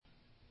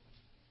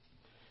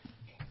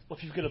Well,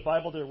 if you've got a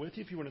Bible there with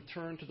you, if you want to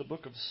turn to the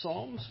book of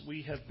Psalms,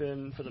 we have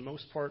been, for the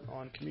most part,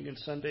 on Communion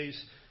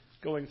Sundays,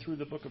 going through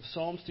the book of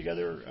Psalms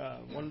together,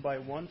 one by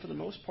one for the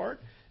most part,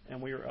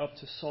 and we are up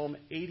to Psalm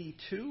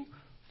 82.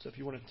 So if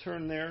you want to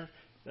turn there,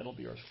 that'll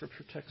be our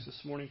scripture text this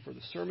morning for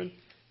the sermon.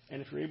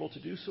 And if you're able to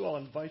do so, I'll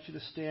invite you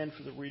to stand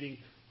for the reading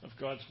of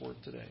God's Word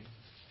today.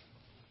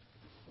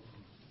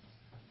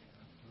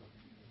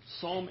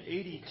 Psalm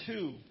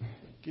 82,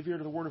 give ear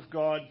to the Word of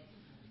God,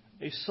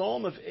 a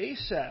psalm of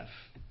Asaph.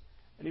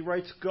 And he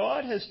writes,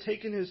 God has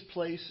taken his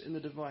place in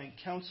the divine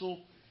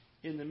council.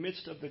 In the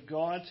midst of the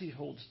gods he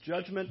holds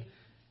judgment.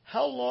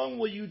 How long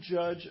will you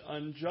judge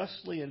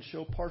unjustly and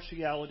show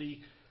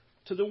partiality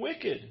to the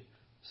wicked?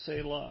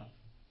 Selah.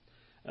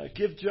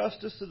 Give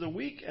justice to the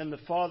weak and the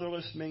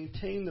fatherless.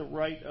 Maintain the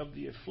right of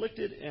the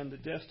afflicted and the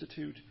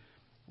destitute.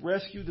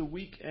 Rescue the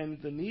weak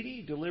and the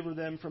needy. Deliver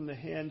them from the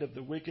hand of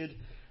the wicked.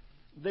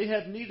 They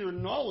have neither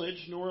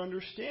knowledge nor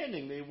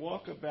understanding. They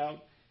walk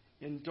about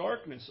in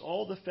darkness.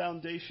 All the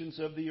foundations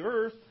of the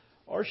earth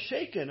are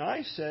shaken.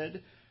 I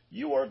said,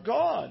 you are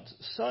gods,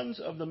 sons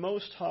of the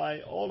Most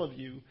High, all of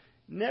you.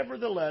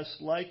 Nevertheless,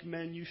 like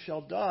men you shall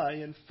die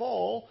and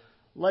fall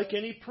like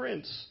any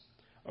prince.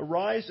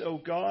 Arise, O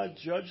God,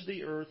 judge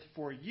the earth,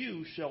 for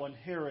you shall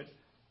inherit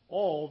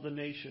all the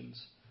nations.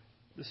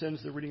 This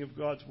ends the reading of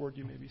God's Word.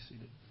 You may be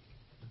seated.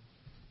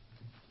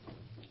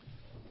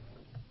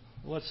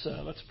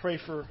 Let's pray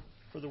for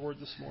the Word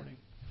this morning.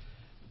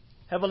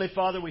 Heavenly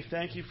Father, we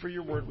thank you for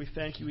your Word. We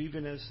thank you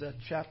even as that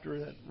chapter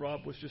that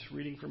Rob was just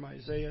reading from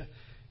Isaiah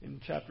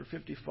in chapter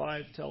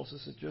 55 tells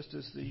us that just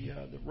as the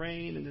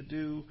rain and the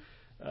dew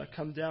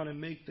come down and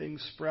make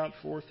things sprout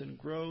forth and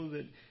grow,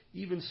 that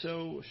even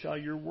so shall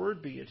your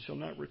Word be. It shall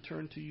not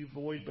return to you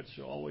void, but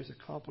shall always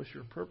accomplish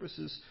your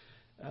purposes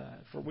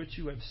for which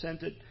you have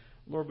sent it.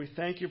 Lord, we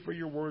thank you for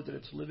your Word, that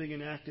it's living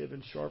and active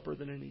and sharper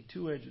than any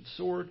two-edged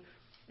sword,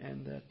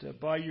 and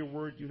that by your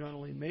Word you not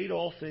only made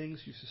all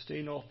things, you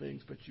sustain all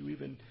things, but you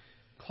even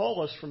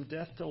call us from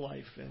death to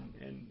life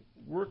and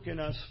work in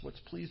us what's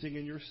pleasing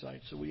in your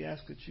sight. So we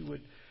ask that you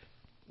would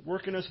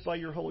work in us by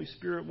your Holy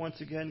Spirit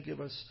once again.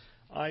 Give us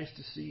eyes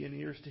to see and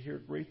ears to hear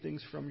great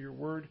things from your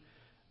Word.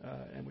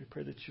 And we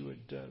pray that you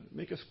would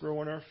make us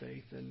grow in our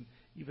faith and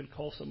even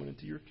call someone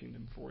into your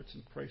kingdom. For it's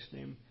in Christ's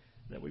name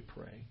that we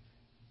pray.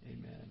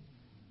 Amen.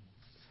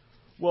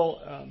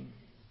 Well,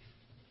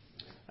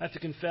 I have to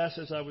confess,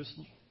 as I was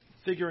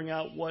figuring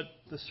out what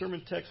the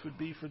sermon text would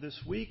be for this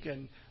week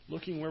and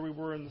looking where we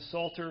were in the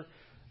Psalter,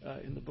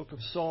 in the book of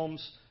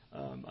Psalms,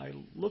 I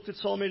looked at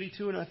Psalm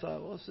 82 and I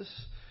thought, well,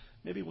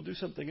 maybe we'll do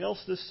something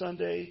else this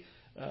Sunday,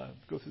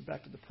 go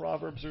back to the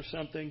Proverbs or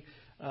something.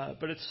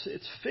 But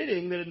it's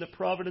fitting that in the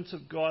providence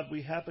of God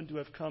we happen to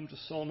have come to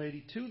Psalm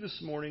 82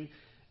 this morning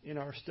in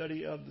our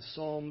study of the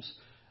Psalms.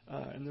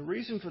 And the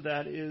reason for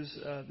that is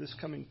this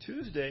coming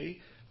Tuesday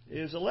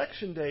is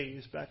Election Day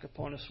is back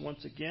upon us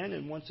once again.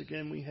 And once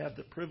again we have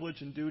the privilege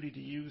and duty to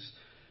use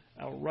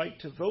our right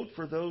to vote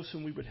for those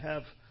whom we would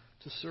have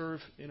to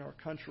serve in our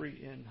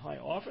country in high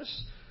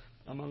office,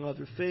 among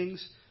other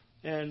things.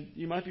 And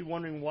you might be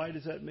wondering, why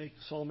does that make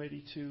Psalm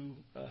 82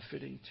 a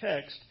fitting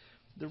text?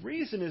 The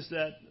reason is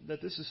that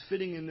this is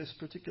fitting in this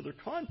particular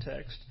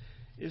context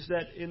is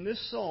that in this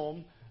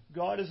psalm,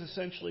 God is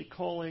essentially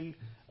calling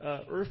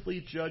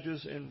earthly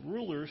judges and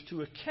rulers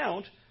to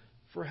account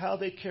for how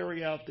they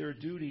carry out their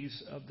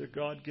duties of their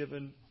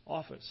God-given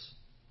office.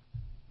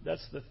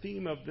 That's the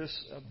theme of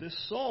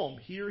this psalm.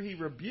 Here he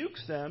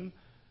rebukes them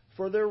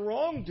for their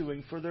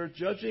wrongdoing, for their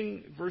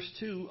judging, verse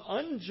 2,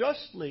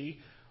 unjustly,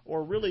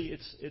 or really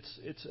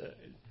it's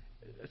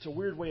a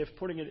weird way of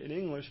putting it in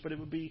English, but it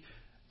would be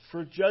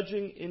for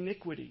judging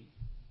iniquity.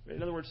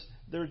 In other words,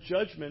 their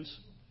judgments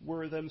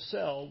were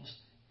themselves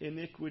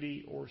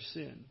iniquity or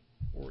sin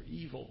or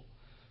evil.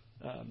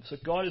 So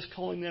God is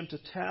calling them to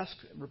task,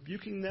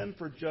 rebuking them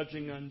for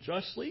judging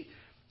unjustly.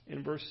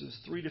 In verses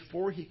 3 to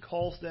 4, he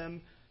calls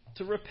them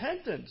to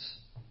repentance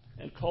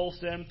and calls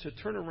them to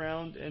turn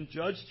around and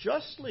judge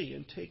justly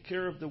and take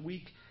care of the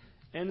weak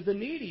and the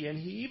needy. And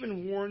he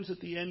even warns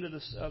at the end of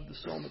the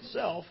psalm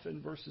itself,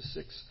 in verses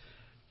 6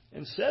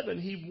 and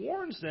 7, he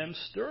warns them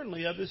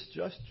sternly of his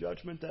just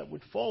judgment that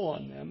would fall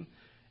on them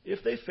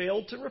if they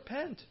failed to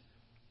repent.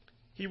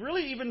 He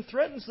really even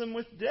threatens them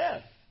with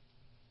death,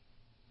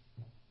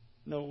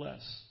 no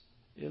less,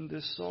 in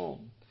this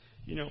psalm.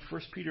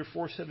 1 Peter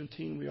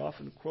 4:17, we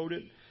often quote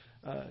it.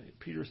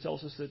 Peter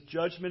tells us that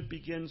judgment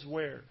begins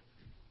where?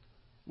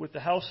 With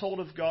the household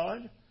of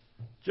God.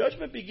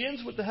 Judgment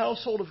begins with the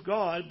household of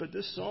God, but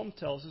this psalm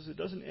tells us it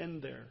doesn't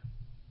end there.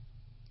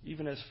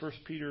 Even as 1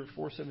 Peter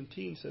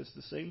 4:17 says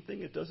the same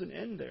thing, it doesn't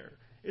end there.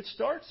 It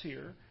starts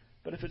here,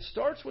 but if it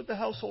starts with the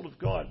household of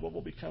God, what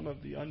will become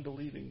of the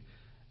unbelieving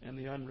and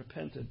the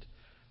unrepentant?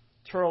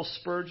 Charles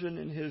Spurgeon,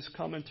 in his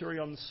commentary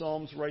on the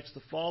Psalms, writes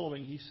the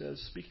following. He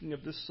says, speaking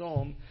of this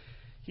psalm,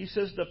 he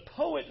says, the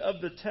poet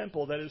of the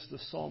temple, that is the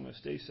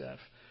psalmist, Asaph,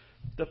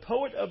 the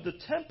poet of the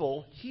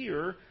temple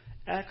here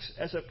acts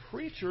as a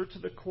preacher to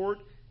the court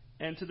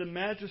and to the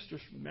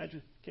magistrate.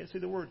 Can't say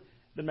the word.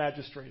 The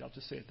magistrate, I'll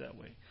just say it that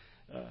way.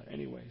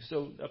 anyway.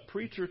 So a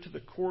preacher to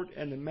the court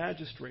and the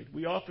magistrate.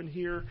 We often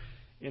hear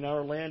in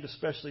our land,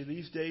 especially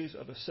these days,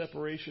 of a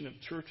separation of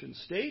church and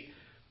state.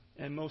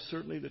 And most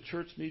certainly the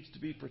church needs to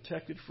be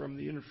protected from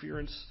the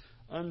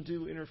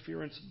undue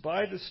interference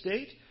by the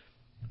state.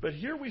 But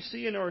here we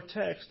see in our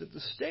text that the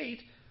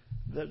state,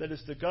 that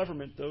is the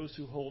government, those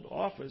who hold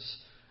office,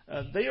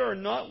 they are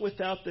not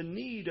without the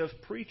need of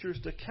preachers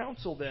to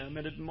counsel them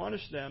and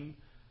admonish them,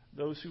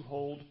 those who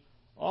hold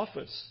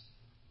office.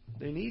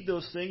 They need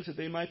those things that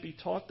they might be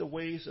taught the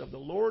ways of the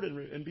Lord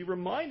and be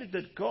reminded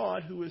that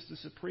God, who is the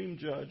supreme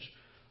judge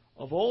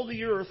of all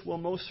the earth, will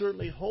most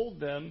certainly hold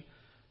them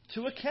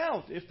to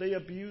account if they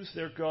abuse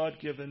their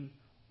God-given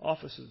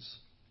offices.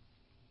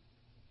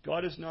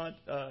 God is not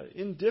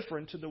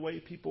indifferent to the way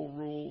people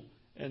rule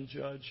and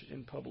judge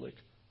in public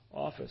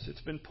office.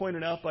 It's been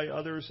pointed out by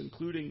others,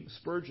 including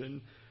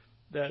Spurgeon,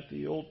 that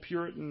the old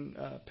Puritan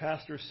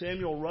pastor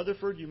Samuel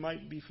Rutherford, you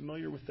might be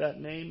familiar with that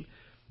name,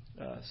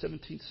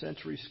 17th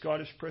century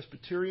Scottish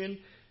Presbyterian.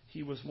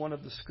 He was one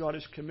of the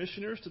Scottish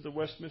commissioners to the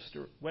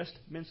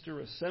Westminster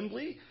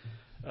Assembly,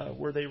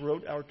 where they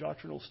wrote our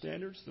doctrinal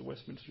standards, the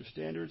Westminster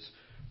Standards.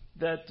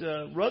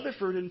 That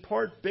Rutherford in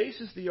part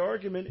bases the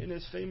argument in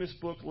his famous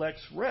book Lex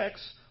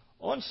Rex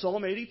on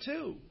Psalm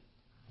 82.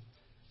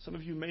 Some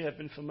of you may have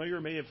been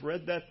familiar, may have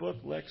read that book,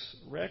 Lex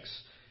Rex.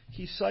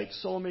 He cites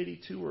Psalm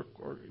 82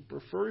 or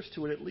refers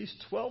to it at least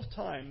 12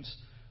 times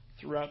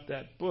throughout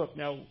that book.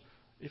 Now,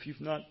 if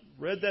you've not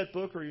read that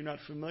book or you're not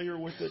familiar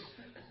with it,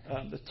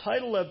 the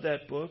title of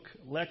that book,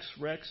 Lex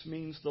Rex,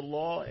 means the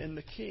law and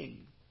the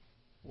king,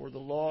 or the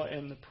law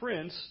and the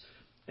prince.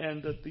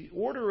 And that the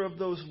order of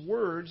those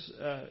words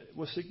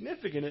was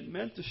significant. It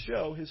meant to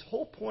show his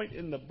whole point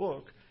in the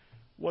book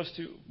was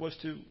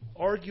to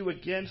argue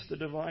against the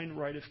divine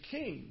right of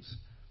kings.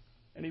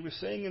 And he was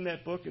saying in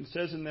that book, and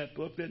says in that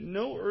book, that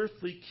no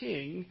earthly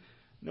king,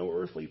 no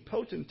earthly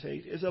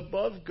potentate is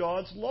above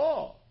God's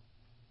law.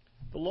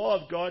 The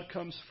law of God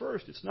comes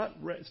first. It's not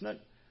rex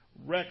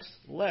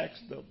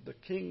lex. The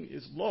king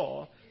is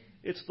law.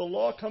 It's the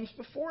law comes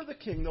before the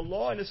king. The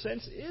law, in a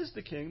sense, is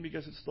the king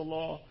because it's the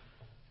law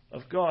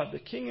of God. The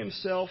king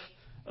himself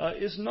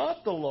is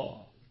not the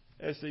law,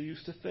 as they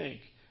used to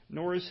think,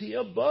 nor is he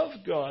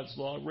above God's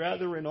law.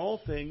 Rather, in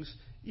all things,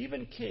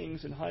 even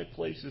kings in high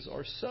places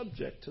are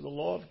subject to the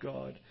law of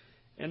God,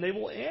 and they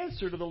will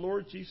answer to the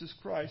Lord Jesus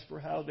Christ for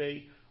how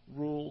they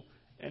rule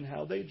and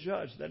how they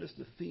judge. That is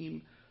the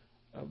theme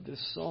of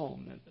this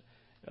psalm.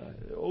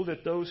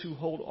 That those who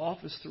hold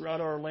office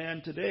throughout our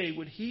land today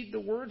would heed the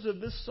words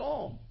of this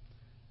psalm.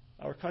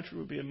 Our country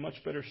would be in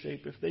much better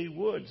shape if they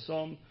would.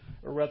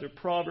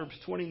 Proverbs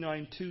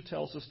 29:2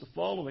 tells us the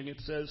following. It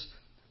says,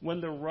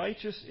 "When the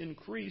righteous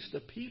increase, the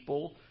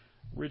people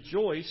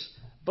rejoice,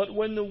 but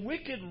when the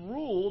wicked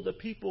rule, the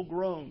people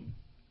groan."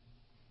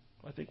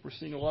 I think we're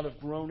seeing a lot of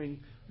groaning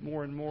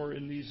more and more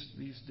in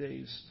these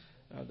days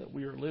that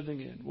we are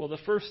living in. Well, the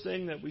first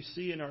thing that we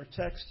see in our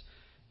text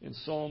in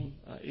Psalm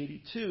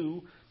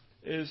 82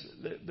 is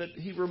that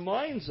he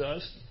reminds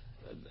us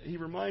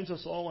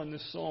all in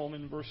this psalm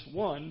in verse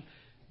 1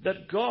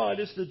 that God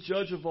is the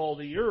judge of all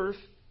the earth,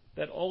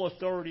 that all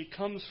authority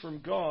comes from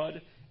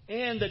God,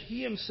 and that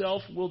he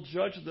himself will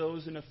judge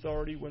those in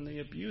authority when they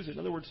abuse it. In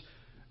other words,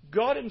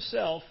 God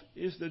himself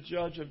is the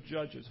judge of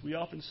judges. We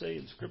often say,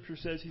 and Scripture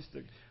says, he's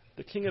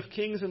the King of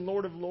kings and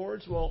Lord of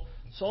lords. Well,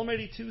 Psalm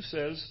 82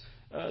 says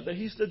that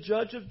he's the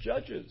judge of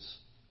judges.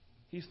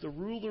 He's the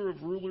ruler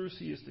of rulers.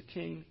 He is the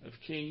King of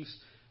kings.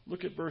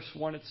 Look at verse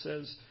 1. It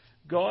says,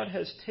 "God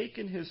has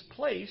taken his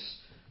place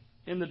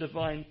in the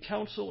divine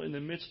council in the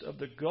midst of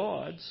the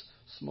gods,"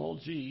 small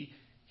g,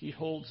 "he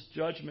holds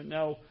judgment."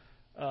 Now,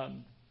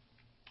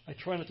 I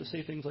try not to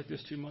say things like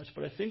this too much,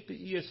 but I think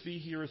the ESV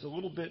here is a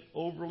little bit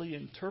overly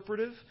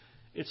interpretive.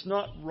 It's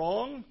not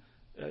wrong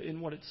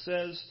in what it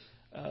says,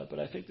 but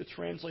I think the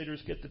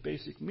translators get the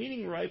basic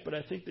meaning right, but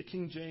I think the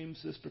King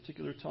James this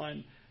particular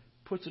time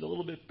puts it a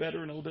little bit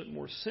better and a little bit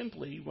more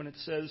simply when it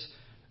says,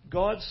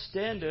 "God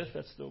standeth,"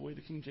 that's the way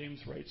the King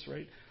James writes,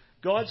 right?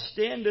 "God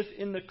standeth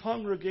in the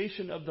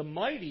congregation of the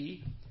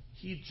mighty,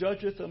 he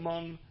judgeth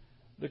among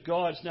the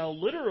gods." Now,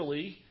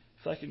 literally,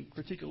 if I can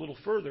critique a little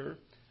further,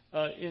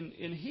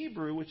 in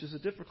Hebrew, which is a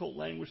difficult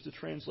language to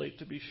translate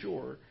to be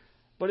sure,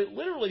 but it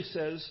literally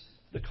says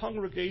the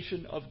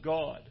congregation of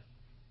God.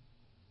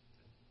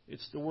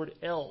 It's the word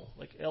El,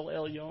 like El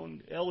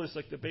Elyon. El is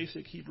like the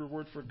basic Hebrew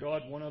word for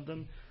God, one of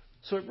them.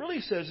 So it really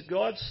says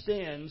God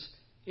stands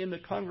in the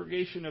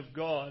congregation of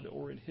God,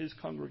 or in his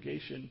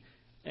congregation,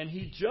 and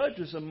he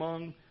judges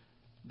among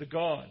the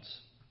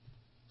gods.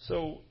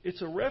 So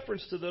it's a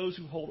reference to those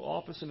who hold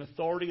office and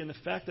authority, and the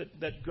fact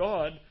that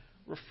God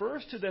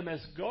refers to them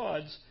as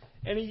gods,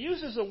 and he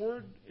uses a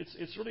word,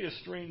 it's really a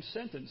strange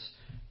sentence.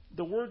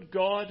 The word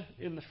God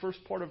in the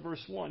first part of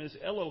verse 1 is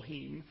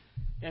Elohim,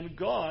 and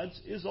gods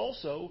is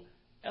also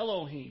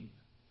Elohim.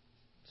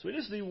 So it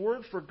is the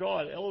word for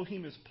God.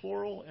 Elohim is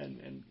plural,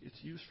 and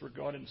it's used for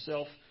God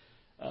himself.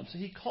 So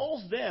he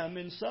calls them,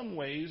 in some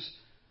ways,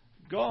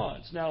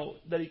 gods. Now,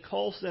 that he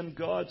calls them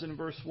gods in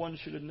verse 1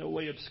 should in no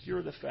way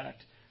obscure the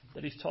fact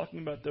that he's talking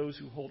about those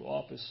who hold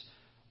office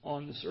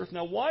on this earth.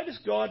 Now, why does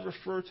God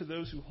refer to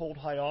those who hold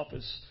high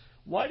office?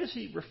 Why does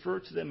he refer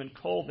to them and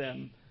call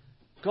them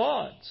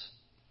gods?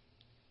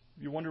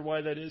 You wonder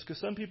why that is? Because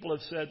some people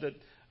have said that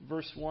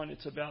verse 1,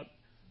 it's about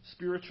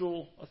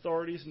spiritual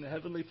authorities in the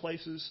heavenly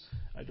places.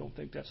 I don't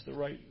think that's the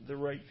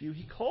right view.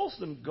 He calls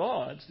them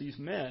gods, these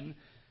men,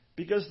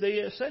 because they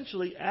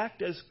essentially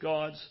act as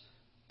gods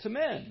to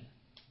men,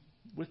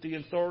 with the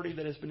authority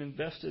that has been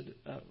invested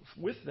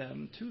with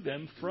them, to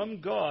them,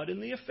 from God in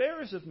the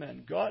affairs of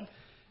men. God,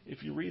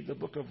 if you read the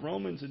book of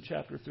Romans in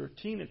chapter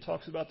 13, it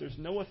talks about there's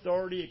no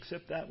authority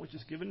except that which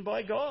is given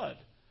by God.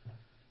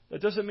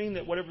 That doesn't mean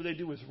that whatever they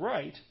do is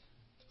right,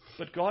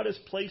 but God has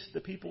placed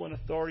the people in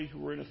authority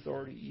who are in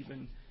authority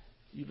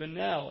even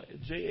now.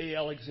 J.A.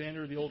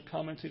 Alexander, the old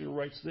commentator,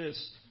 writes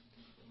this,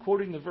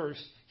 quoting the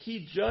verse,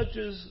 "He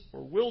judges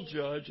or will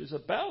judge, is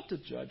about to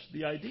judge."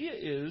 The idea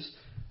is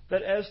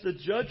that as the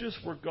judges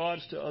were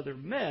gods to other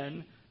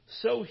men,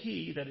 so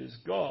he, that is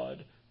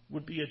God,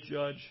 would be a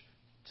judge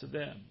to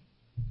them.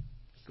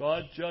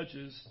 God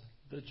judges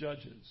the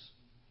judges.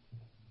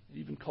 He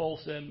even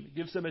calls them,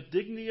 gives them a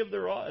dignity of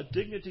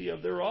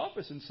their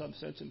office in some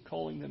sense in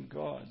calling them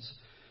gods.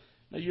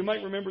 Now you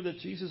might remember that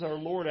Jesus our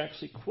Lord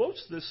actually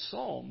quotes this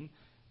psalm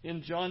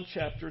in John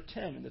chapter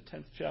 10, in the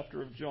 10th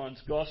chapter of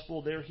John's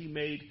Gospel. There he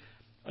made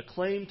a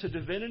claim to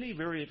divinity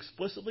very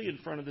explicitly in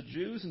front of the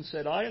Jews and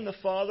said, "I and the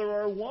Father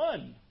are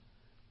one."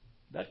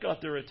 That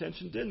got their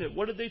attention, didn't it?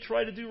 What did they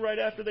try to do right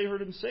after they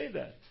heard him say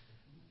that?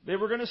 They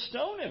were going to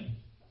stone him.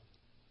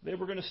 They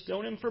were going to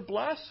stone him for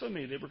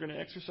blasphemy. They were going to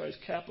exercise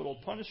capital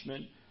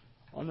punishment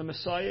on the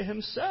Messiah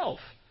himself.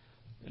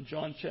 And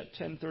John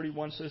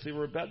 10:31 says they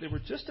were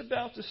just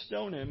about to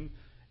stone him,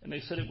 and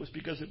they said it was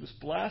because it was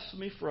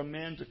blasphemy for a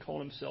man to call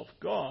himself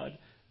God.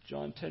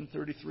 John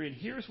 10:33. And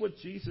here's what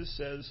Jesus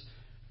says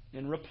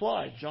in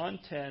reply. John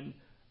 10,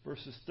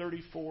 verses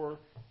 34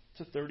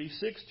 to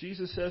 36.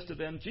 Jesus says to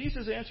them,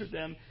 Jesus answered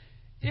them,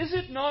 "Is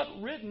it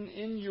not written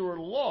in your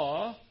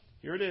law,"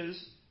 here it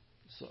is,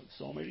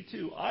 Psalm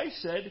 82, "I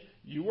said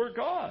you are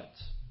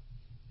gods."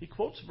 He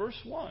quotes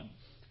verse 1.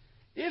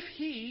 "If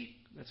he,"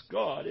 that's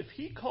God, "if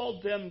he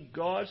called them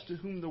gods to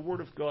whom the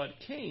word of God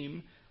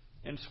came,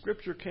 and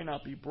Scripture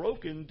cannot be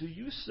broken, do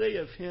you say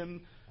of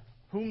him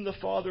whom the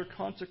Father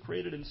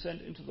consecrated and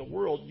sent into the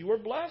world, you are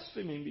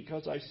blaspheming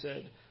because I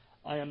said,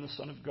 I am the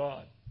Son of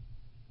God?"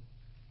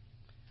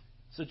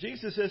 So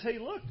Jesus says, hey,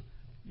 look,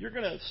 you're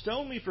going to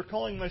stone me for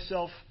calling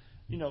myself,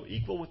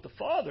 equal with the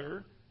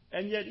Father,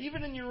 and yet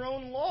even in your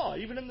own law,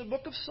 even in the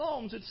book of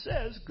Psalms, it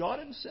says, God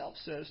himself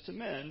says to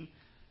men,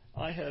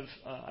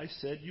 I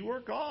said you are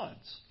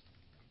gods.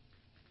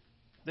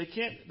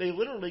 They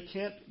literally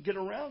can't get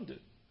around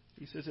it.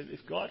 He says,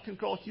 if God can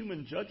call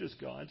human judges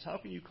gods, how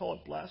can you call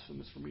it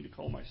blasphemous for me to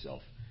call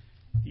myself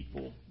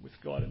equal with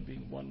God and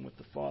being one with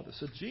the Father?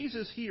 So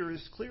Jesus here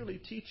is clearly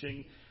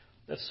teaching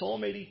that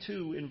Psalm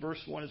 82 in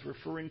verse 1 is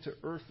referring to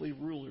earthly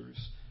rulers.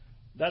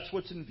 That's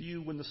what's in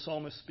view when the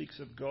psalmist speaks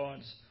of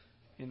gods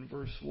in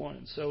verse 1.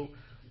 And so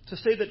to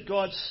say that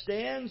God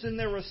stands in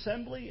their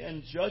assembly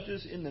and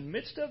judges in the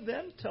midst of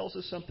them tells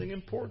us something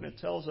important. It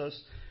tells us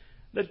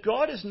that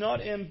God is not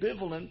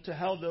ambivalent to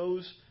how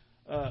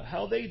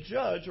they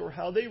judge or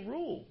how they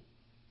rule.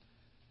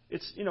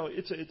 It's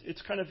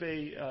kind of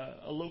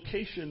a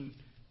location,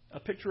 a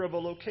picture of a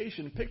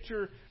location.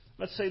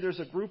 Let's say there's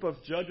a group of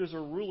judges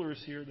or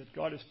rulers here that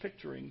God is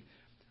picturing.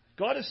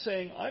 God is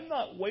saying, I'm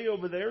not way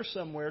over there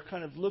somewhere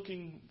kind of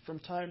looking from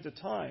time to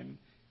time.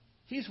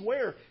 He's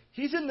where?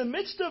 He's in the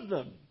midst of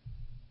them.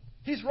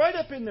 He's right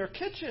up in their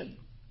kitchen.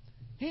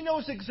 He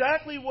knows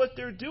exactly what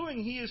they're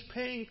doing. He is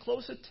paying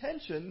close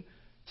attention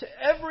to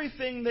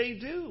everything they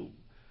do.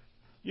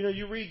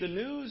 You read the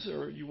news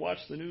or you watch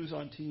the news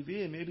on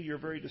TV, and maybe you're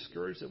very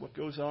discouraged at what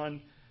goes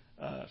on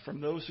from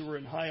those who are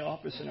in high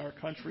office in our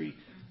country.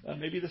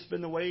 Maybe that's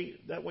been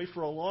that way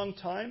for a long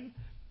time.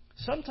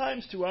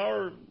 Sometimes to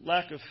our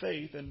lack of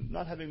faith and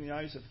not having the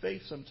eyes of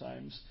faith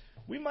sometimes,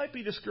 we might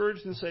be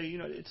discouraged and say,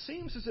 it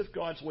seems as if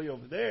God's way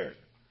over there.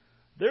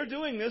 They're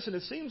doing this and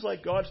it seems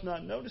like God's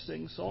not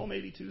noticing. Psalm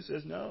 82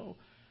 says no.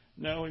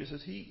 No, he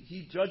says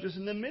he judges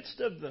in the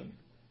midst of them.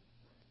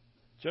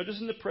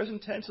 Judges in the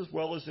present tense as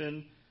well as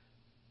in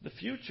the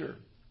future.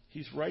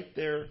 He's right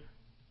there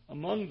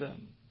among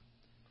them.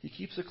 He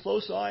keeps a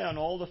close eye on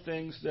all the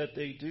things that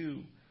they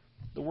do.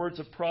 The words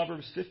of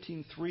Proverbs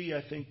 15:3,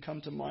 I think,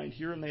 come to mind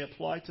here, and they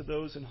apply to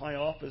those in high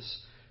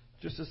office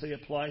just as they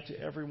apply to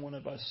every one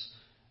of us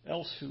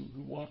else who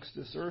walks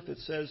this earth. It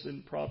says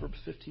in Proverbs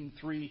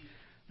 15:3,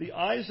 "The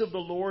eyes of the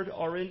Lord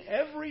are in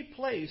every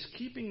place,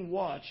 keeping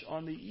watch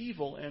on the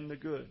evil and the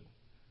good."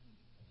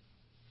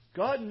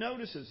 God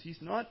notices.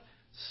 He's not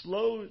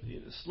slow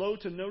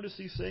to notice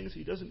these things.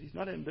 He's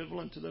not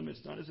ambivalent to them.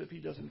 It's not as if he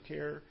doesn't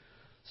care.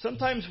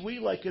 Sometimes we,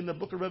 like in the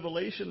book of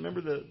Revelation,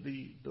 remember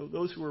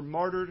those who were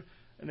martyred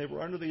and they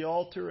were under the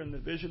altar, and the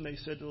vision they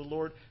said to the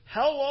Lord,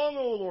 "How long,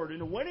 O Lord?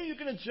 And when are you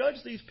going to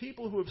judge these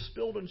people who have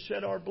spilled and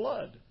shed our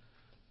blood?"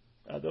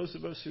 Those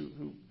of us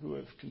who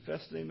have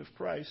confessed the name of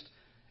Christ.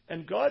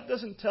 And God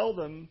doesn't tell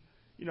them,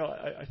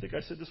 I think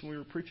I said this when we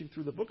were preaching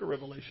through the book of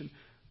Revelation.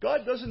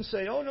 God doesn't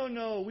say, oh,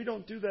 no, we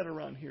don't do that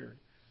around here.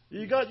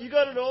 You got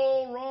it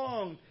all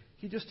wrong.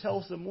 He just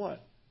tells them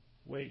what?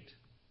 Wait.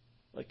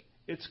 Like,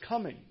 it's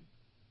coming.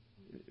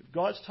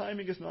 God's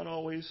timing is not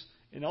always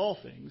in all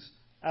things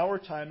our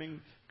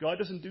timing. God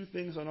doesn't do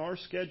things on our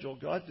schedule.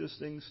 God does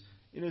things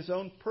in His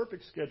own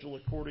perfect schedule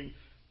according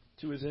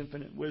to His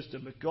infinite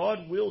wisdom. But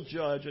God will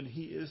judge, and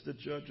He is the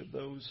judge of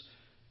those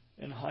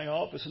in high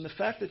office. And the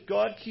fact that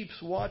God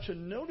keeps watch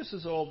and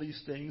notices all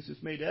these things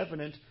is made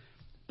evident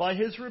by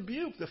His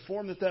rebuke, the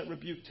form that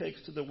rebuke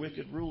takes to the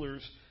wicked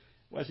rulers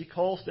as He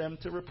calls them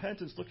to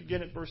repentance. Look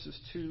again at verses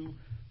 2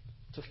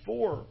 to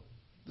 4.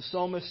 The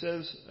psalmist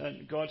says,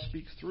 and God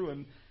speaks through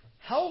him,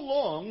 how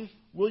long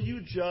will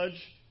you judge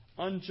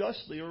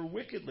unjustly or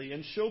wickedly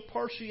and show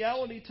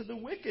partiality to the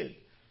wicked?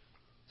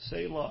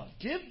 Selah.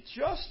 Give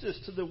justice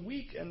to the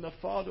weak and the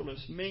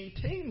fatherless.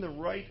 Maintain the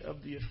right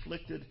of the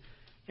afflicted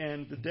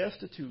and the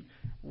destitute.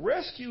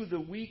 Rescue the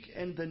weak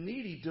and the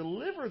needy.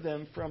 Deliver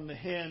them from the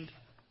hand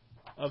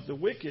of the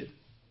wicked.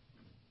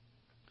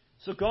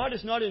 So God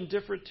is not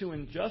indifferent to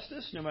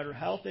injustice, no matter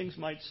how things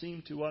might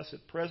seem to us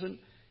at present.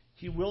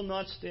 He will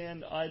not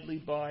stand idly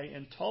by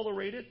and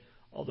tolerate it,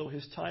 although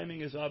His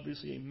timing is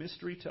obviously a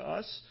mystery to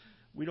us.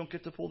 We don't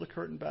get to pull the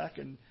curtain back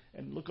and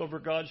look over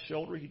God's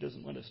shoulder. He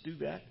doesn't let us do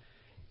that.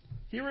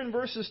 Here in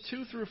verses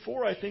 2 through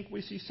 4, I think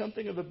we see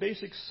something of a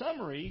basic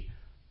summary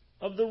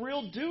of the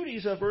real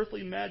duties of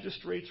earthly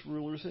magistrates,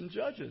 rulers, and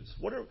judges.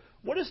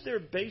 What is their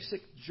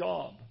basic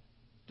job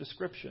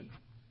description?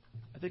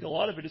 I think a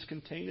lot of it is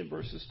contained in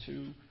verses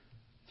 2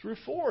 through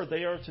 4.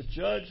 They are to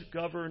judge,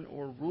 govern,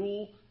 or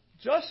rule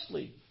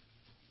justly.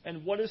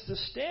 And what is the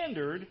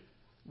standard?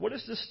 What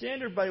is the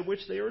standard by which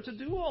they are to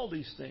do all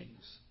these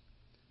things?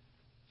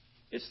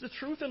 It's the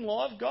truth and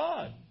law of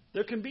God.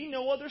 There can be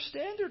no other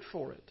standard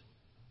for it.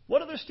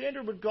 What other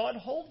standard would God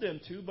hold them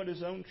to but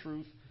His own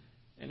truth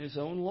and His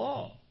own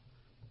law?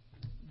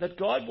 That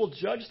God will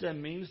judge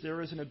them means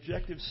there is an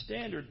objective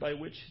standard by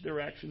which their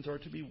actions are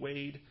to be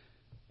weighed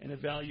and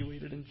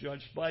evaluated and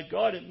judged by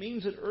God. It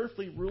means that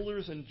earthly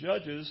rulers and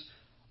judges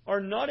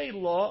are not a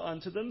law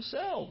unto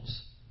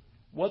themselves.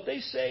 What they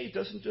say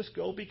doesn't just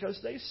go because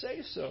they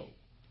say so.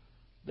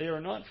 They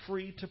are not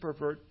free to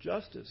pervert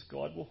justice.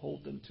 God will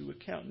hold them to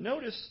account.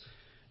 Notice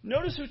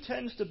who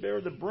tends to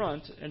bear the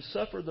brunt and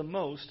suffer the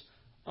most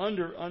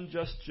under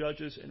unjust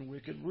judges and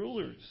wicked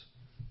rulers.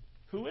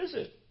 Who is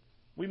it?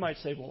 We might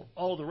say, well,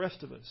 all the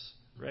rest of us,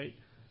 right?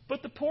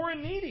 But the poor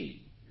and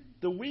needy,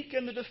 the weak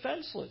and the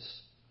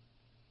defenseless.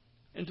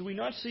 And do we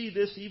not see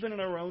this even in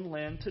our own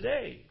land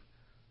today?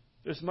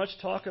 There's much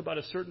talk about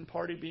a certain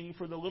party being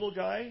for the little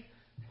guy,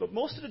 but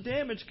most of the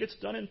damage gets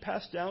done and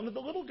passed down to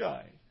the little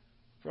guy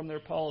from their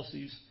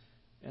policies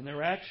and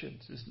their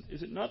actions.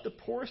 Is it not the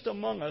poorest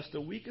among us,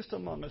 the weakest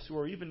among us, who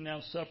are even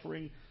now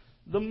suffering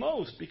the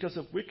most because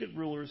of wicked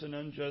rulers and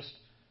unjust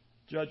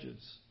judges?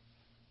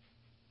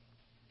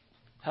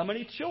 How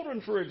many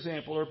children, for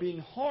example, are being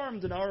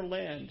harmed in our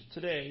land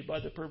today by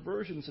the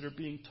perversions that are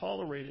being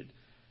tolerated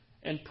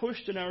and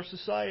pushed in our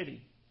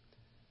society?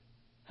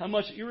 How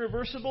much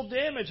irreversible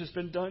damage has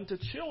been done to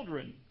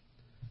children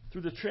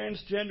through the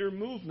transgender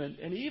movement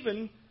and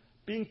even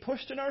being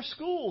pushed in our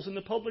schools, in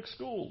the public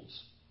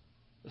schools,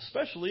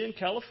 especially in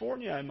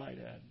California, I might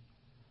add.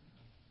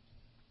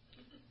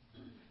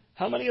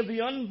 How many of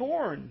the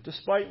unborn,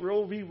 despite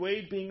Roe v.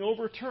 Wade being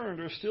overturned,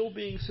 are still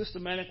being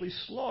systematically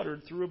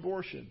slaughtered through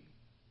abortion?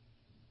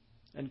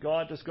 And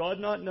does God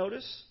not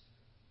notice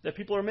that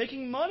people are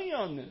making money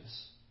on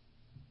this?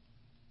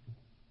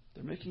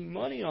 They're making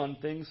money on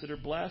things that are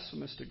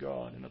blasphemous to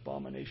God and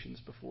abominations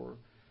before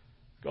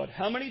God.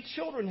 How many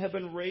children have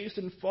been raised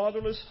in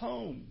fatherless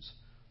homes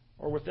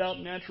or without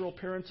natural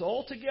parents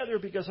altogether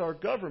because our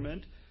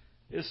government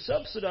is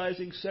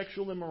subsidizing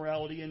sexual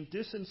immorality and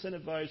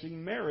disincentivizing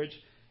marriage,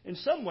 in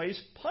some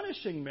ways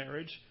punishing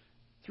marriage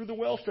through the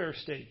welfare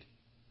state?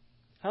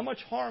 How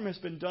much harm has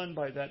been done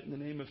by that in the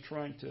name of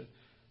trying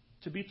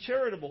to be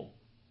charitable?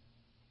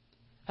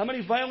 How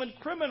many violent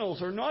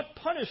criminals are not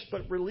punished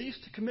but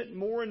released to commit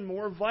more and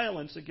more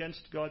violence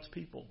against God's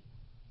people,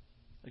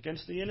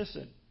 against the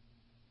innocent?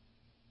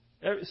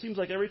 It seems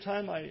like every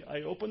time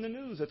I open the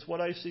news, that's what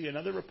I see.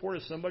 Another report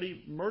of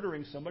somebody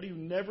murdering somebody who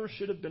never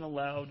should have been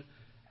allowed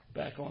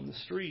back on the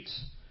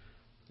streets.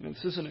 And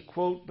this isn't a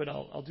quote, but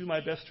I'll do my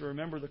best to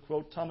remember the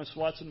quote. Thomas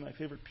Watson, my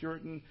favorite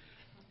Puritan,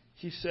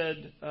 he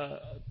said,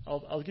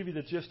 I'll give you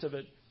the gist of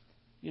it.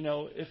 You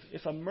know,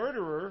 if a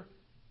murderer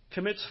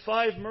commits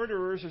 5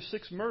 murderers or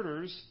 6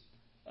 murders,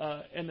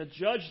 and the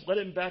judge let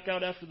him back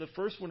out after the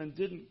first one and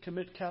didn't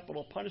commit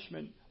capital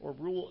punishment or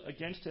rule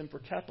against him for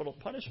capital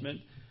punishment,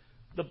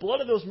 the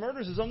blood of those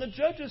murders is on the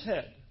judge's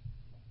head.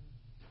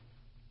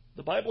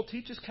 The Bible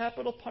teaches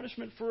capital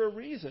punishment for a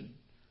reason.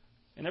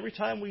 And every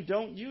time we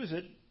don't use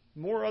it,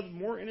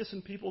 more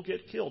innocent people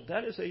get killed.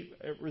 That is a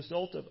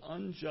result of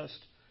unjust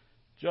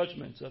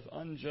judgments, of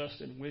unjust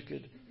and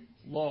wicked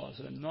laws,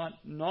 and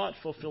not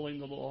fulfilling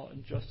the law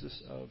and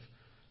justice of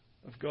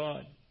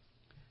God.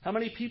 How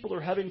many people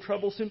are having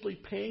trouble simply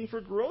paying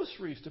for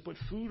groceries to put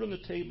food on the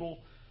table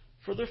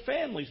for their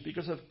families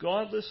because of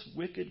godless,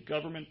 wicked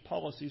government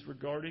policies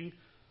regarding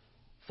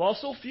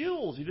fossil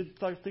fuels? You didn't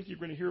think you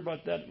were going to hear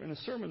about that in a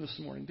sermon this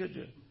morning, did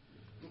you?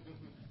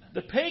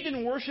 The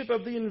pagan worship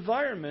of the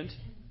environment,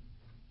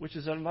 which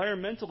is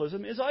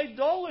environmentalism, is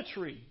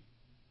idolatry.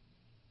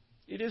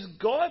 It is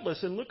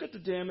godless, and look at the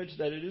damage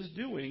that it is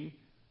doing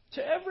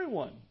to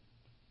everyone.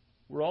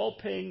 We're all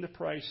paying the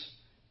price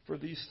for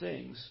these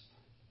things.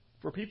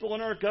 For people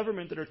in our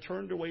government that are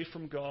turned away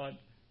from God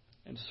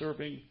and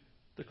serving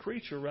the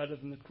creature rather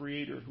than the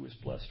Creator who is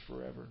blessed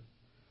forever.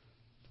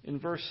 In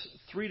verse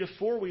 3 to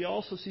 4, we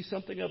also see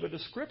something of a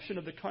description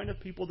of the kind of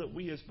people that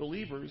we as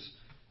believers,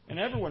 and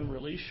everyone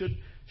really,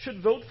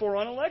 should vote for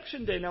on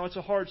election day. Now, it's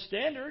a hard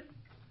standard,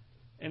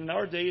 and in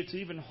our day it's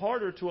even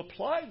harder to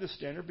apply the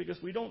standard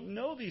because we don't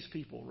know these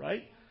people,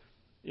 right?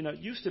 You know, it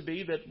used to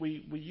be that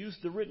we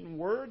used the written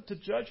word to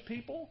judge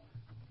people.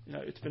 You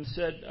know, it's been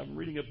said, I'm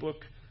reading a book,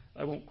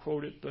 I won't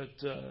quote it, but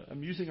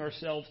Amusing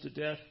Ourselves to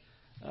Death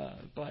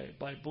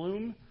by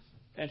Bloom.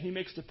 And he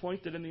makes the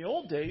point that in the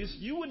old days,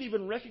 you wouldn't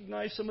even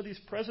recognize some of these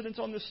presidents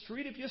on the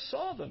street if you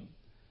saw them.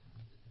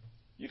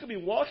 You could be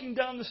walking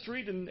down the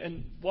street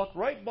and walk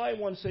right by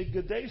one and say,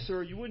 "Good day,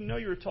 sir." You wouldn't know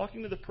you were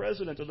talking to the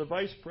president or the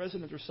vice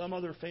president or some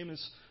other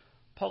famous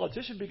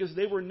politician because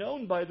they were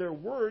known by their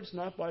words,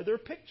 not by their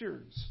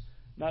pictures,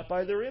 not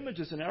by their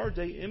images. In our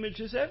day, image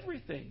is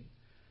everything.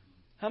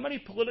 How many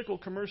political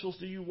commercials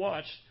do you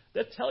watch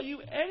that tell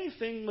you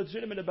anything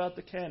legitimate about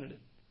the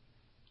candidate?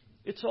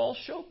 It's all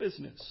show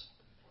business.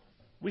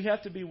 We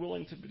have to be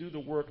willing to do the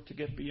work to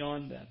get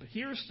beyond that. But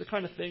here's the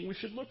kind of thing we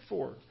should look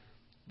for.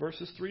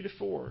 Verses 3 to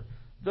 4.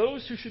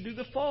 Those who should do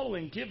the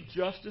following: give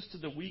justice to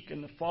the weak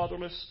and the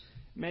fatherless,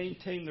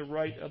 maintain the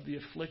right of the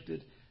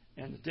afflicted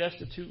and the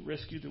destitute,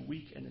 rescue the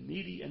weak and the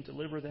needy, and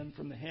deliver them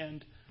from the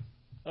hand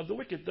of the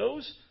wicked.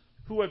 Those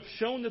who have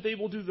shown that they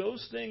will do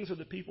those things are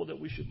the people that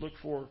we should look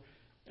for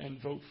and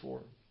vote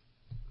for.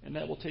 And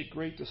that will take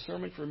great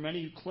discernment, for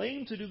many who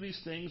claim to do these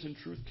things in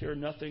truth care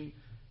nothing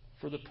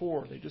for the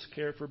poor. They just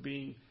care for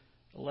being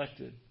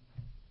elected.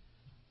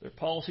 Their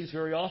policies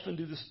very often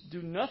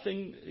do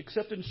nothing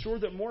except ensure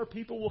that more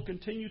people will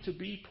continue to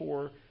be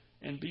poor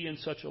and be in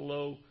such a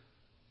low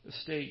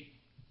estate.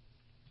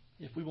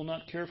 If we will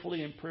not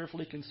carefully and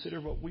prayerfully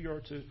consider what we are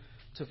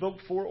to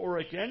vote for or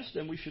against,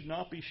 then we should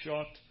not be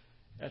shocked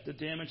at the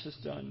damage that's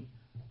done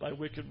by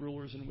wicked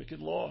rulers and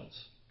wicked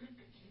laws.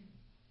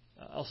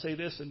 I'll say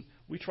this, and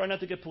we try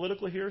not to get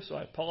political here, so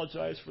I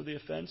apologize for the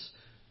offense.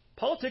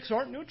 Politics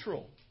aren't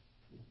neutral.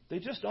 They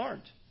just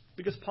aren't,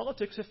 because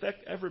politics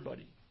affect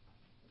everybody.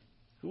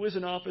 Who is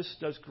in office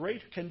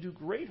can do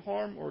great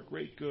harm or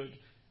great good,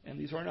 and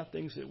these are not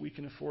things that we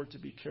can afford to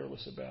be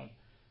careless about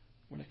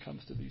when it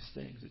comes to these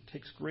things. It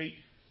takes great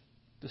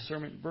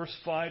discernment. Verse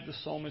 5, the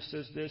psalmist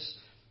says this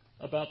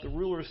about the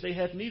rulers: they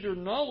have neither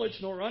knowledge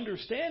nor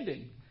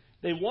understanding.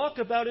 They walk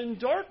about in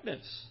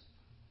darkness.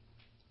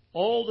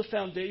 All the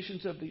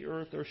foundations of the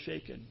earth are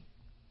shaken.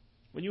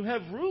 When you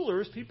have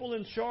rulers, people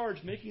in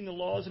charge, making the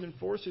laws and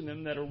enforcing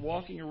them, that are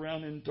walking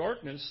around in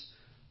darkness,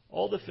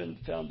 all the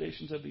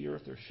foundations of the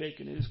earth are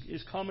shaken. In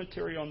his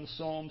commentary on the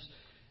Psalms,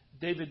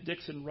 David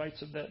Dixon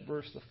writes of that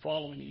verse the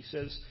following. He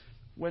says,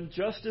 "When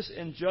justice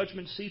and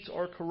judgment seats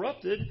are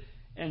corrupted,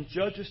 and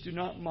judges do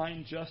not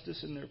mind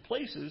justice in their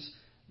places,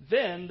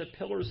 then the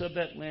pillars of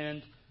that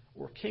land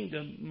or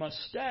kingdom must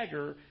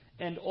stagger,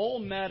 and all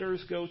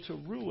matters go to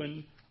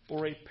ruin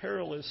or a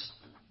perilous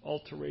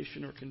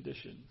alteration or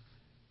condition."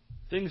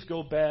 Things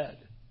go bad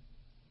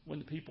when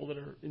the people that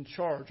are in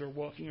charge are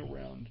walking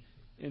around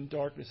in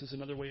darkness, is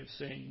another way of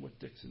saying what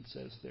Dixon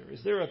says there.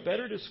 Is there a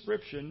better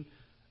description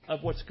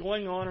of what's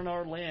going on in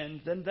our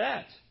land than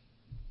that?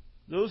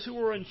 Those who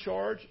are in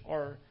charge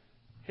are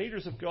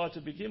haters of God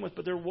to begin with,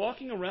 but they're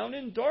walking around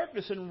in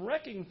darkness and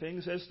wrecking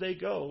things as they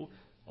go,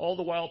 all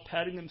the while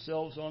patting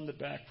themselves on the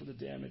back for the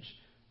damage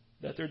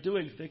that they're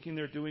doing, thinking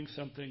they're doing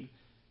something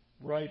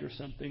right or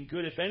something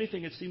good. If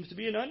anything, it seems to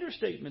be an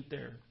understatement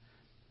there.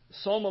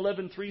 Psalm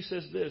 11:3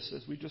 says this,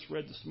 as we just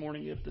read this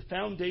morning: if the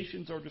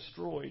foundations are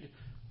destroyed,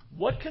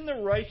 what can the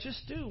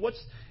righteous do?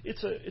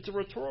 It's a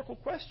rhetorical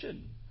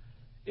question.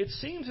 It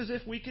seems as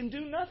if we can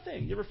do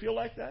nothing. You ever feel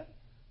like that?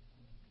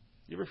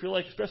 You ever feel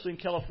like, especially in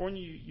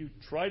California, you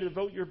try to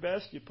vote your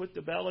best, you put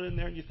the ballot in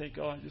there, and you think,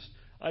 "Oh,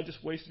 I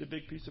just wasted a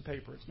big piece of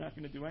paper. It's not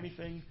going to do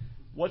anything.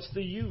 What's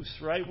the use,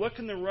 right? What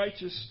can the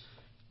righteous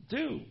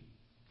do?"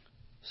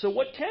 So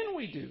what can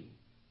we do?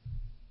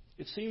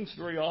 It seems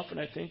very often,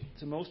 I think,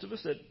 to most of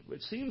us, that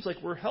it seems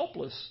like we're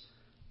helpless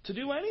to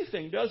do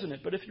anything, doesn't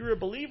it? But if you're a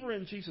believer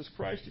in Jesus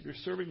Christ, if you're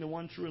serving the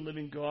one true and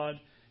living God,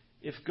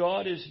 if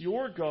God is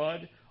your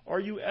God,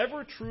 are you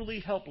ever truly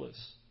helpless?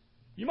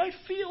 You might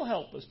feel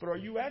helpless, but are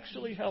you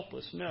actually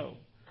helpless? No.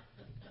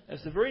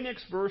 As the very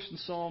next verse in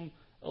Psalm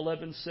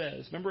 11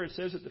 says, remember it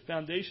says that the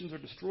foundations are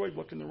destroyed,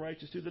 what can the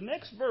righteous do? The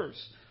next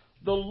verse,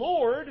 the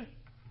Lord,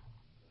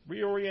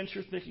 reorient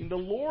your thinking, the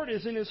Lord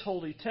is in his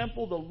holy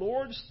temple, the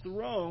Lord's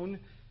throne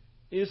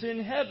is in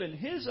heaven.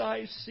 His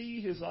eyes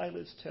see, his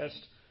eyelids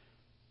test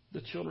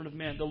the children of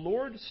man. The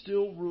Lord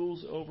still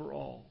rules over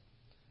all.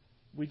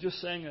 We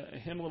just sang a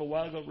hymn a little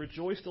while ago,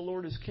 Rejoice, the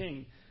Lord is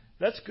King.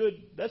 That's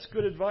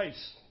good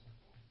advice.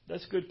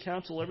 That's good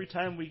counsel every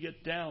time we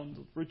get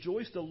down.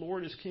 Rejoice, the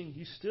Lord is King.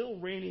 He's still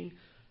reigning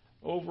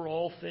over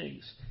all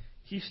things.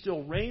 He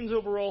still reigns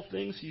over all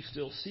things. He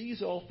still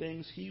sees all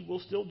things. He will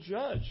still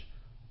judge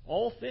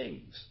all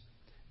things.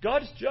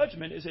 God's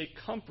judgment is a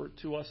comfort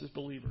to us as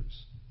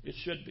believers. It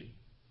should be.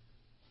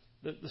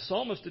 The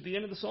psalmist at the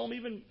end of the psalm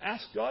even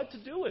asked God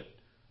to do it.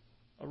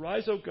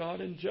 Arise, O God,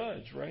 and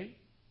judge, right?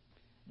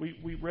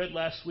 We read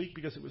last week,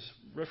 because it was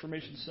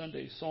Reformation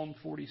Sunday, Psalm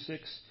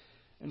 46.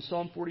 And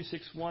Psalm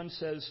 46:1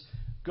 says,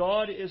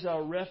 God is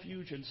our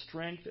refuge and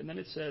strength. And then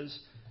it says,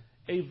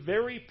 a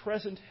very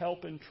present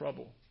help in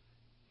trouble.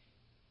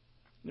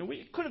 Now,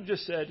 we could have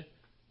just said,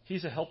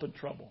 He's a help in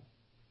trouble.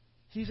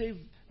 He's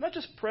not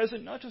just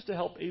present, not just a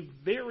help, a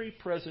very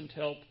present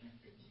help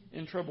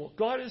in trouble.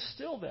 God is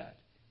still that.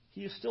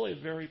 He is still a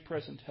very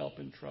present help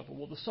in trouble.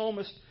 Well, the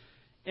psalmist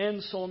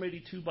ends Psalm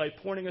 82 by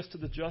pointing us to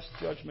the just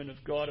judgment of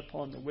God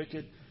upon the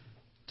wicked.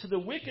 To the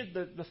wicked,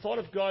 the thought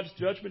of God's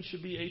judgment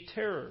should be a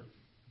terror.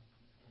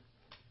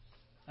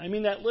 I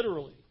mean that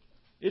literally.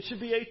 It should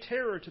be a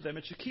terror to them.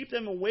 It should keep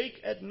them awake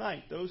at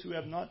night, those who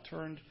have not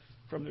turned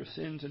from their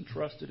sins and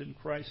trusted in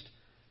Christ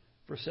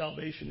for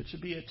salvation. It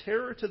should be a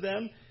terror to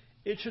them.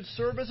 It should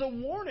serve as a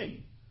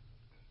warning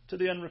to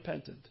the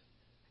unrepentant,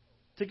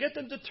 to get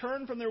them to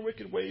turn from their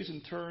wicked ways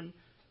and turn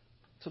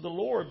to the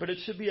Lord. But it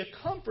should be a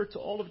comfort to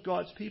all of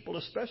God's people,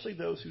 especially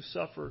those who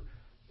suffer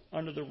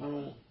under the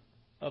rule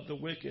of the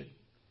wicked.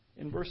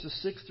 In verses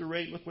 6 through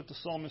 8, look what the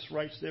psalmist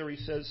writes there. He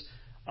says,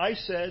 I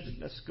said,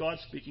 that's God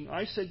speaking,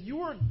 I said,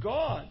 you are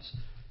gods,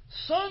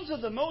 sons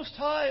of the Most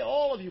High,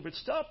 all of you. But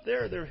stop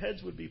there. Their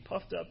heads would be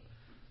puffed up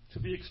to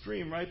the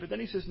extreme, right? But then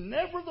he says,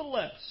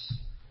 nevertheless,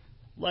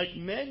 like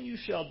men you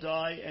shall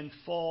die and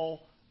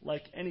fall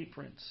like any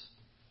prince.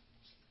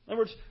 In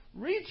other words,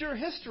 read your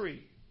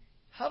history.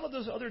 How do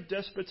those other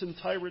despots and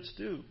tyrants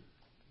do?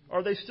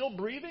 Are they still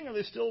breathing? Are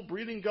they still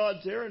breathing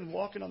God's air and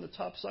walking on the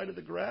top side of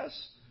the grass?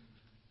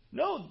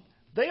 No,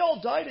 they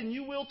all died and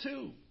you will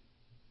too.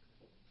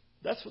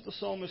 That's what the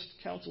psalmist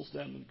counsels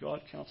them, and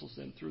God counsels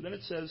them through. Then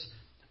it says,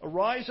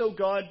 arise, O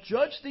God,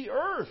 judge the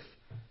earth,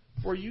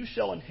 for you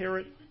shall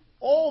inherit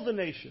all the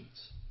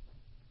nations.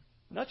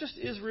 Not just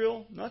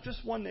Israel, not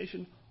just one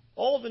nation.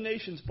 All of the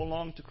nations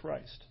belong to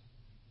Christ.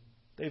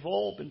 They've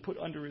all been put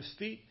under His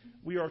feet.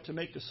 We are to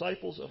make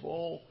disciples of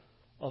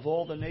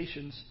all the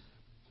nations.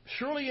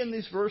 Surely in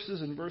these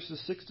verses, in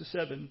verses 6 to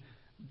 7,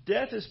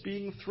 death is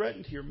being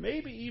threatened here.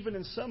 Maybe even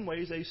in some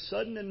ways a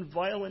sudden and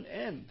violent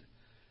end.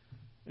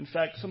 In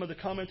fact, some of the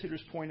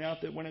commentators point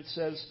out that when it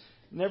says,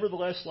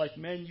 nevertheless, like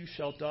men you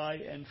shall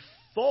die and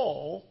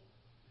fall,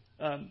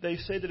 they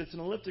say that it's an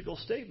elliptical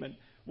statement.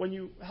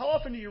 How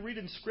often do you read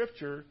in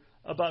Scripture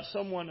about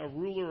someone, a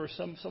ruler or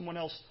someone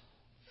else,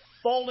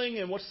 falling,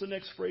 and what's the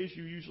next phrase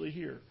you usually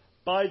hear?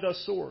 By the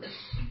sword.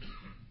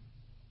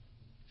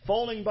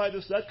 Falling by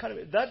this,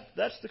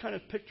 that's the kind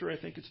of picture I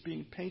think it's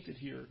being painted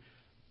here,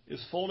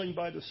 is falling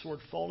by the sword,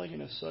 falling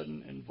in a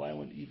sudden and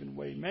violent even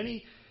way.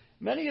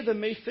 Many of them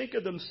may think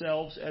of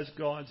themselves as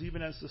gods,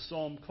 even as the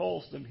psalm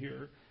calls them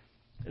here.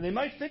 And they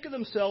might think of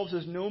themselves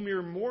as no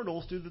mere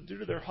mortals due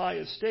to their high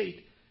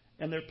estate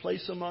and their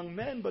place among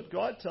men, but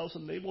God tells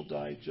them they will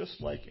die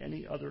just like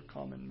any other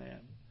common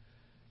man.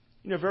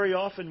 Very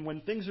often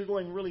when things are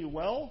going really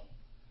well,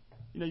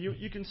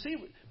 you can see,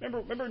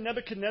 remember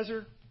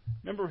Nebuchadnezzar?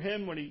 Remember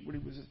him when he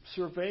was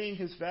surveying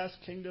his vast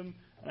kingdom?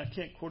 And I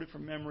can't quote it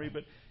from memory,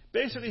 but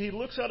basically he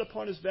looks out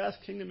upon his vast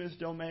kingdom, his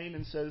domain,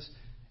 and says,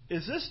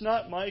 is this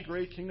not my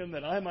great kingdom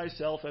that I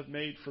myself have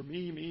made for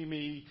me, me,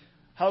 me?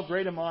 How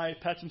great am I?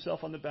 Pats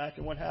himself on the back,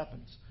 and what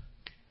happens?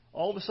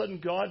 All of a sudden,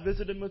 God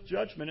visited him with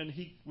judgment, and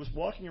he was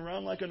walking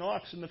around like an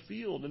ox in the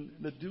field, and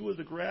the dew of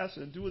the grass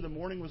and the dew of the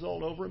morning was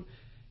all over him.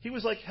 He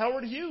was like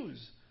Howard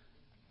Hughes.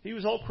 He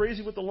was all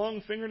crazy with the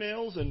long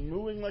fingernails and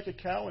mooing like a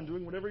cow and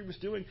doing whatever he was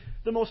doing.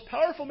 The most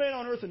powerful man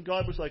on earth, and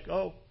God was like,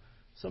 oh,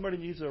 somebody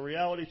needs a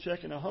reality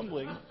check and a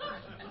humbling.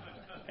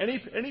 And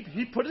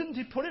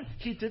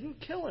he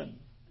didn't kill him.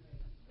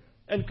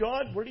 And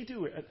God, what did He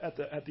do? At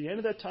the end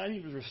of that time, he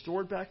was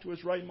restored back to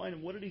his right mind.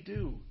 And what did he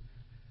do?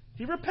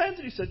 He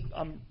repented. He said,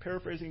 I'm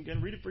paraphrasing again,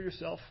 read it for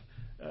yourself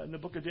in the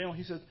book of Daniel.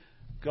 He said,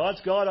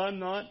 God's God, I'm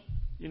not.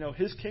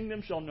 His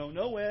kingdom shall know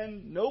no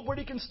end.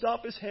 Nobody can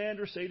stop His hand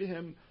or say to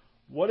Him,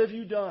 what have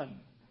you done?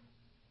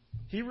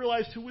 He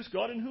realized who was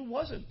God and who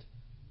wasn't.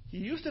 He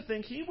used to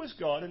think he was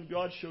God, and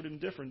God showed him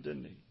different,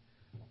 didn't He?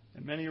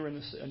 And many are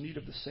in need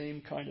of the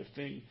same kind of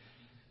thing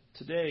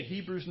today.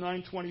 Hebrews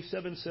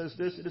 9:27 says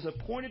this, it is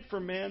appointed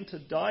for man to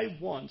die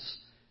once,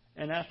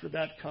 and after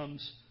that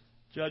comes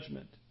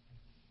judgment.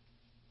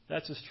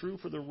 That's as true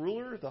for the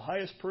ruler, the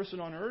highest person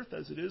on earth,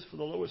 as it is for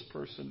the lowest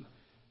person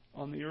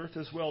on the earth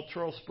as well.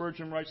 Charles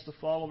Spurgeon writes the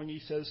following. He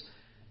says,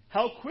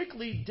 how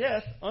quickly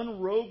death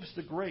unrobes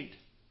the great.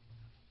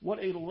 What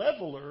a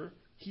leveler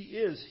he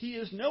is. He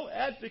is no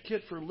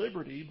advocate for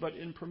liberty, but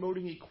in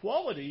promoting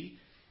equality,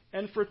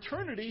 and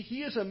fraternity,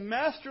 he is a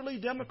masterly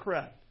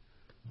democrat.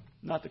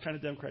 Not the kind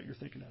of Democrat you're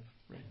thinking of,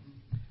 right?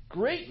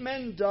 Great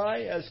men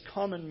die as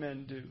common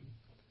men do.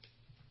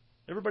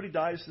 Everybody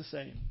dies the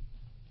same.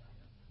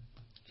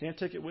 Can't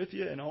take it with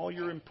you, and all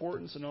your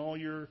importance and all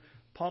your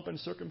pomp and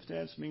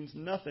circumstance means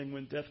nothing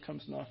when death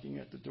comes knocking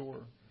at the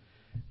door.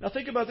 Now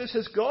think about this.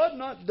 Has God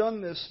not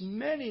done this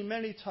many,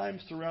 many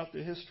times throughout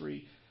the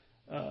history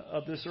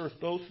of this earth,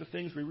 both the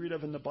things we read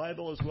of in the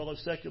Bible as well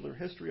as secular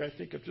history? I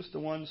think of just the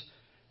ones,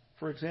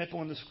 for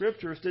example, in the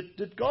Scriptures.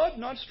 Did God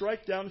not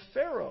strike down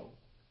Pharaoh,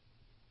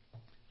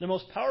 the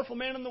most powerful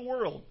man in the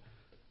world,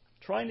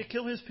 trying to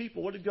kill his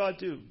people? What did God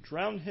do?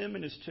 Drown him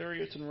and his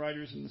chariots and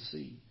riders in the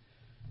sea.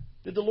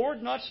 Did the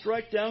Lord not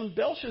strike down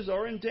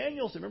Belshazzar and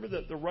Daniel? Remember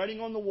the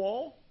writing on the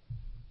wall?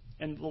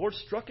 And the Lord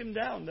struck him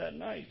down that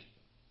night.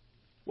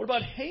 What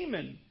about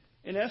Haman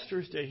in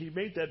Esther's day? He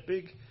made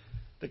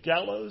the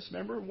gallows,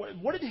 remember?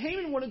 What did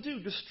Haman want to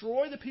do?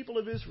 Destroy the people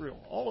of Israel,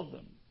 all of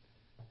them.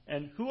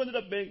 And who ended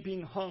up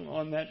being hung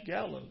on that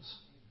gallows?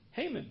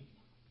 Haman.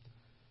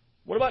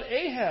 What about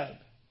Ahab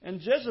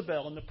and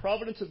Jezebel and the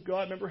providence of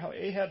God? Remember how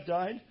Ahab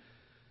died?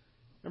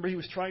 Remember, he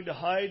was trying to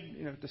hide,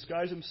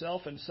 disguise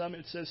himself, and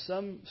it says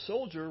some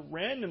soldier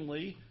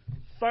randomly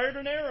fired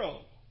an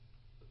arrow.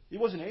 He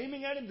wasn't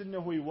aiming at him, didn't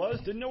know who he was,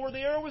 didn't know where the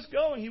arrow was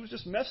going. He was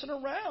just messing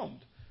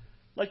around.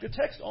 Like the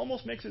text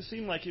almost makes it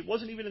seem like it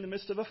wasn't even in the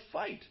midst of a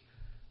fight.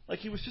 Like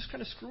he was just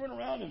kind of screwing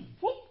around and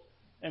whoop.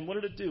 And what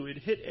did it do? It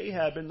hit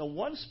Ahab in the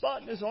one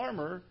spot in his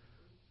armor.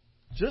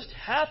 Just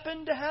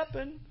happened to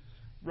happen,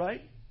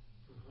 right?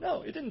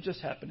 No, it didn't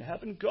just happen to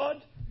happen.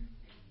 God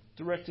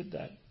directed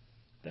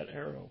that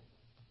arrow.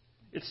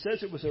 It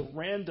says it was a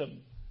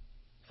random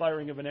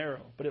firing of an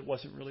arrow, but it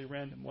wasn't really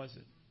random, was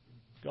it?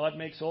 God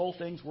makes all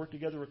things work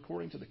together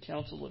according to the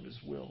counsel of his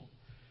will.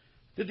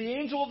 Did the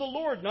angel of the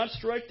Lord not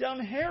strike down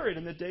Herod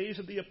in the days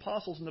of the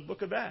apostles in the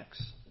book of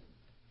Acts?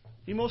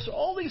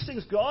 All these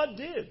things God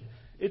did.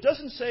 It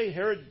doesn't say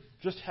Herod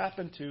just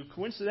happened to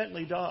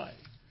coincidentally die.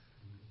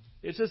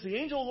 It says the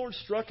angel of the Lord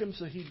struck him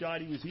so he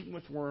died. He was eaten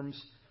with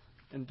worms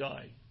and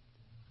died.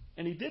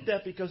 And he did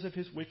that because of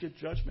his wicked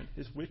judgment,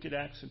 his wicked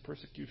acts and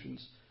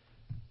persecutions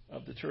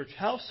of the church.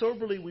 How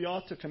soberly we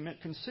ought to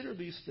consider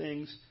these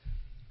things,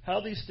 how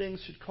these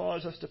things should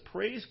cause us to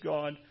praise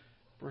God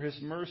for his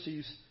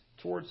mercies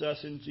towards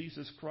us in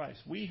Jesus Christ.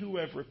 We who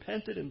have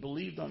repented and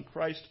believed on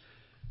Christ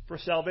for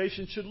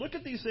salvation should look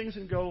at these things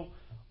and go,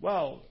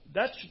 wow,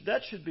 that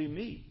should be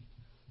me.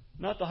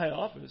 Not the high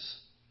office,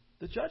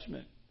 the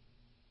judgment.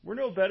 We're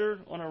no better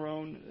on our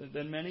own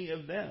than many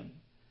of them.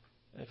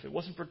 If it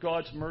wasn't for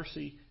God's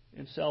mercy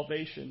and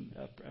salvation,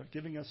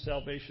 giving us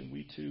salvation,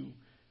 we too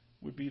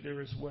would be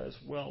there as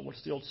well.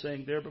 What's the old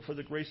saying there? But for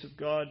the grace of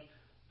God,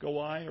 go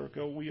I, or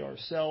go we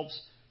ourselves.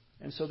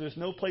 And so there's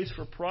no place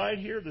for pride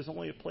here. There's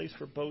only a place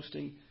for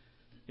boasting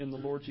in the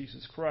Lord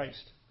Jesus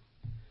Christ.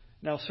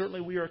 Now, certainly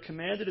we are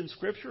commanded in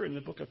Scripture, in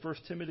the book of 1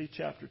 Timothy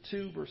chapter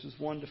 2, verses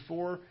 1 to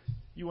 4,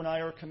 you and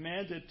I are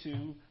commanded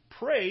to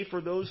pray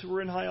for those who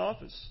are in high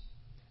office.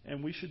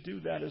 And we should do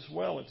that as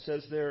well. It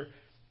says there,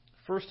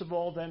 first of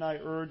all, then I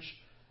urge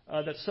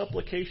that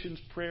supplications,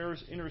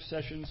 prayers,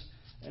 intercessions,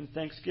 and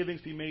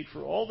thanksgivings be made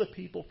for all the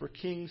people, for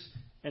kings,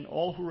 and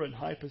all who are in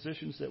high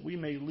positions, that we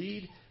may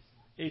lead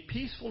a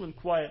peaceful and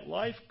quiet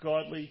life,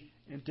 godly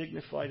and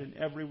dignified in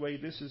every way.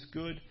 This is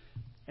good,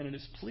 and it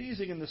is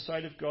pleasing in the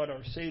sight of God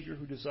our Savior,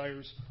 who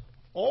desires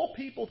all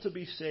people to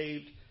be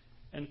saved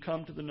and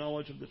come to the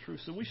knowledge of the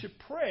truth. So we should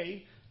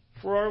pray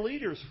for our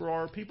leaders, for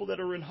our people that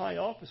are in high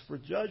office, for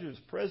judges,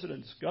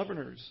 presidents,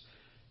 governors.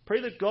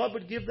 Pray that God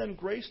would give them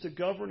grace to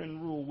govern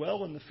and rule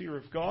well in the fear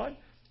of God.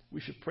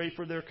 We should pray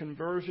for their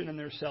conversion and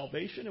their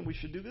salvation, and we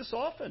should do this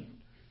often.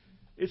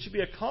 It should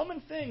be a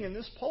common thing in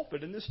this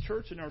pulpit, in this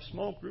church, in our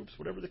small groups,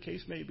 whatever the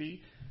case may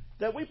be,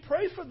 that we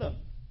pray for them.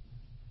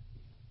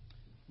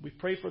 We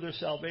pray for their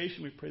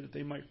salvation. We pray that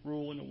they might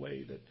rule in a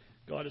way that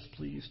God is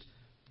pleased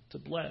to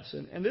bless.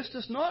 And this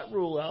does not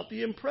rule out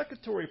the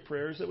imprecatory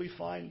prayers that we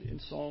find in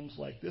psalms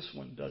like this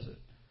one, does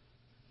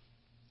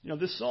it?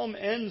 This psalm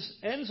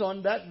ends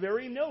on that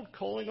very note,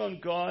 calling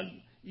on God,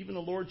 even the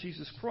Lord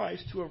Jesus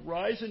Christ, to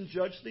arise and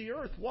judge the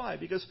earth. Why?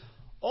 Because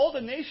all the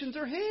nations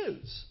are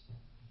his.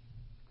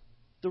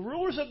 The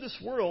rulers of this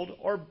world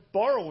are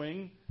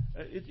borrowing.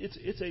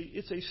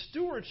 It's a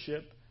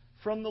stewardship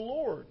from the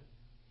Lord.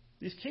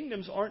 These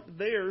kingdoms aren't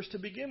theirs to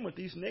begin with.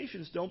 These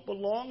nations don't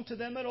belong to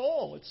them at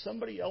all. It's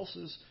somebody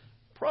else's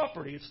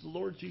property. It's the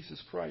Lord Jesus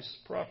Christ's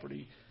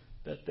property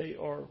that they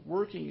are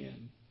working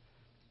in.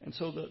 And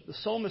so the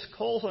psalmist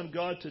calls on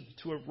God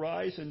to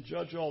arise and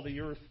judge all the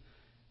earth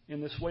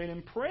in this way. And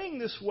in praying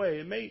this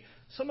way,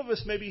 some of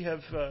us maybe have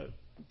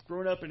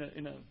grown up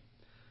in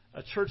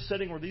a church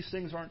setting where these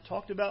things aren't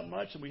talked about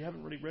much, and we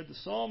haven't really read the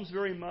Psalms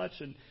very much,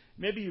 and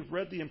maybe you've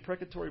read the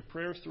imprecatory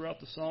prayers throughout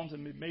the Psalms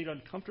and been made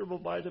uncomfortable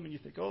by them, and you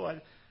think,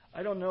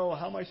 I don't know,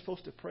 how am I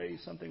supposed to pray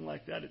something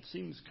like that? It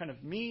seems kind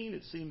of mean,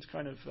 it seems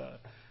kind of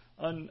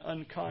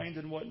unkind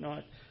and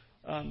whatnot.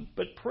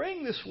 But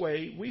praying this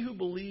way, we who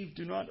believe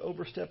do not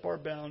overstep our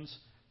bounds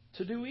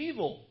to do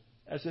evil.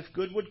 as if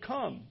good would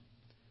come.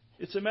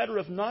 It's a matter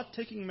of not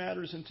taking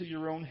matters into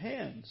your own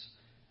hands.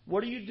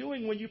 What are you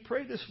doing when you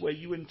pray this way?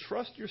 You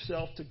entrust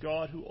yourself to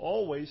God who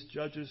always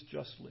judges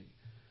justly.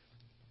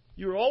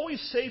 You're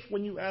always safe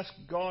when you ask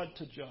God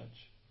to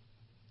judge,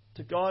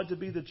 to God to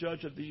be the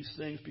judge of these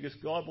things, because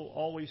God will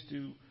always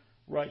do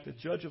right. The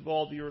judge of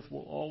all the earth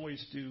will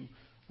always do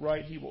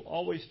right. He will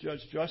always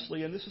judge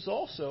justly. And this is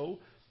also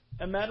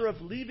a matter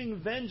of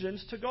leaving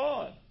vengeance to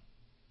God.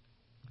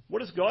 What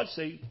does God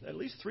say? At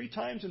least 3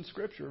 times in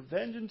Scripture.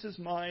 Vengeance is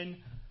mine,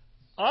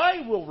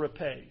 I will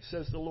repay,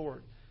 says the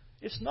Lord.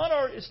 It's not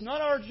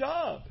our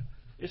job.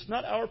 It's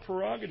not our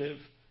prerogative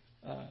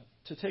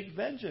to take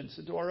vengeance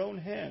into our own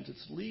hands.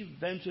 It's leave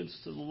vengeance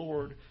to the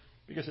Lord,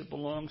 because it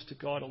belongs to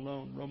God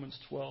alone. Romans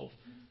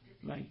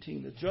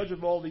 12:19. The judge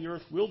of all the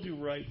earth will do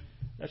right.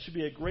 That should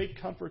be a great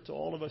comfort to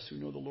all of us who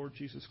know the Lord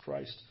Jesus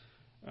Christ.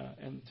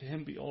 And to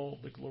him be all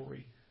the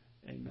glory.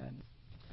 Amen.